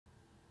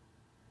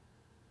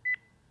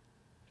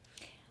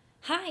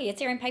Hi,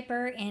 it's Erin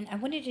Piper, and I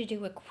wanted to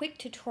do a quick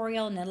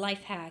tutorial and a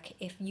life hack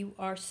if you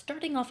are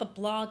starting off a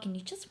blog and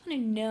you just want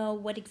to know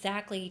what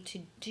exactly to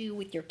do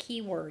with your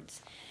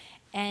keywords.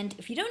 And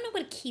if you don't know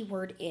what a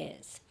keyword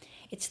is,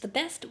 it's the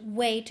best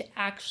way to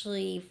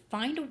actually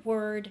find a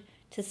word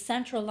to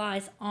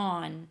centralize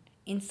on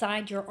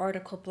inside your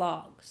article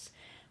blogs.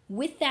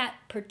 With that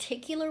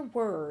particular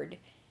word,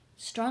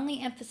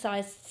 strongly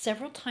emphasized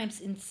several times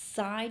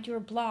inside your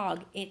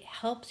blog, it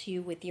helps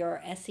you with your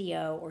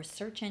SEO or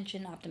search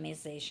engine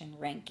optimization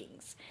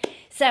rankings.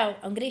 So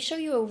I'm going to show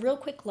you a real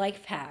quick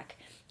life hack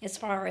as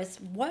far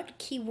as what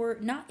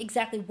keyword, not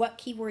exactly what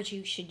keywords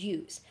you should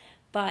use,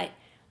 but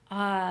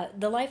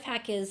the life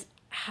hack is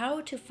how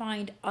to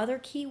find other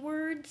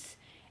keywords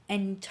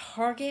and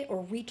target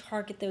or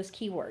retarget those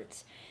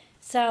keywords.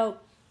 So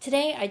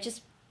today I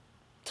just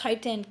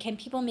typed in, can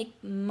people make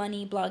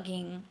money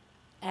blogging,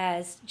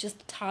 as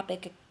just a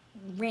topic, a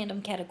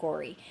random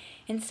category.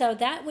 And so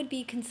that would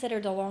be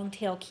considered a long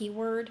tail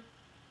keyword.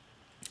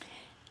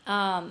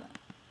 Um,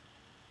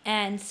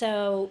 and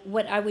so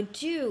what I would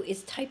do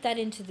is type that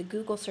into the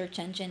Google search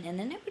engine, and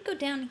then it would go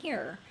down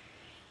here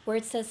where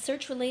it says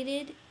search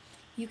related.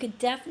 You could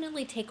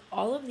definitely take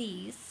all of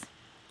these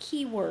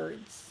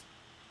keywords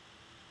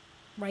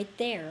right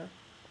there,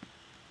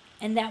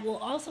 and that will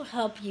also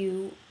help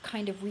you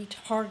kind of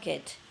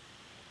retarget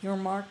your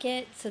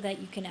market so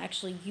that you can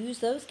actually use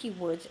those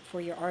keywords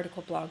for your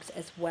article blogs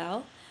as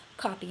well.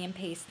 Copy and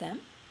paste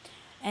them.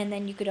 And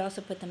then you could also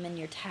put them in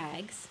your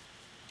tags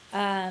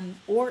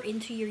or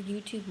into your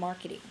YouTube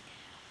marketing.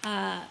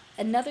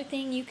 Another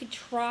thing you could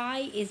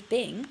try is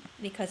Bing,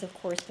 because of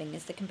course Bing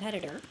is the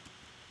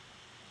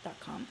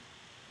competitor.com.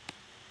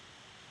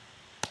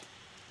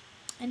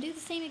 And do the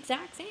same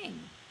exact thing.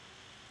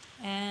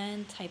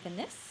 And type in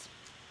this.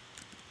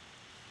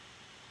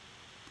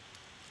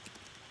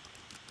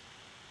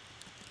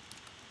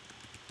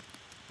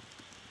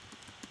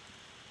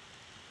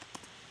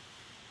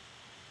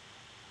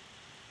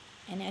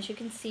 And as you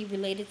can see,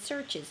 related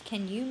searches.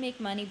 Can you make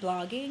money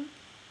blogging?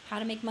 How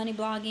to make money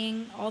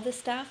blogging? All this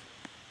stuff.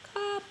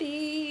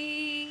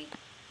 Copy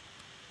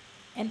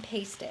and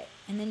paste it.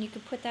 And then you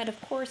could put that, of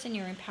course, in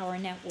your Empower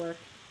Network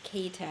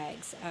K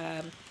tags.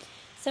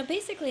 So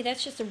basically,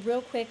 that's just a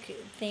real quick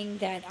thing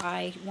that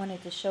I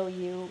wanted to show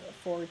you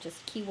for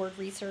just keyword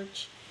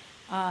research.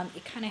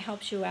 It kind of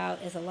helps you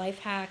out as a life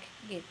hack.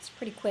 It's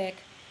pretty quick.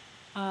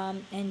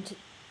 And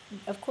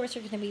of course,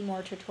 there are going to be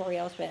more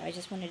tutorials, but I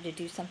just wanted to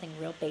do something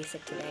real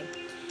basic today.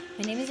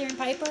 My name is Erin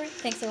Piper.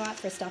 Thanks a lot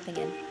for stopping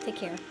in. Take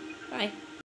care. Bye.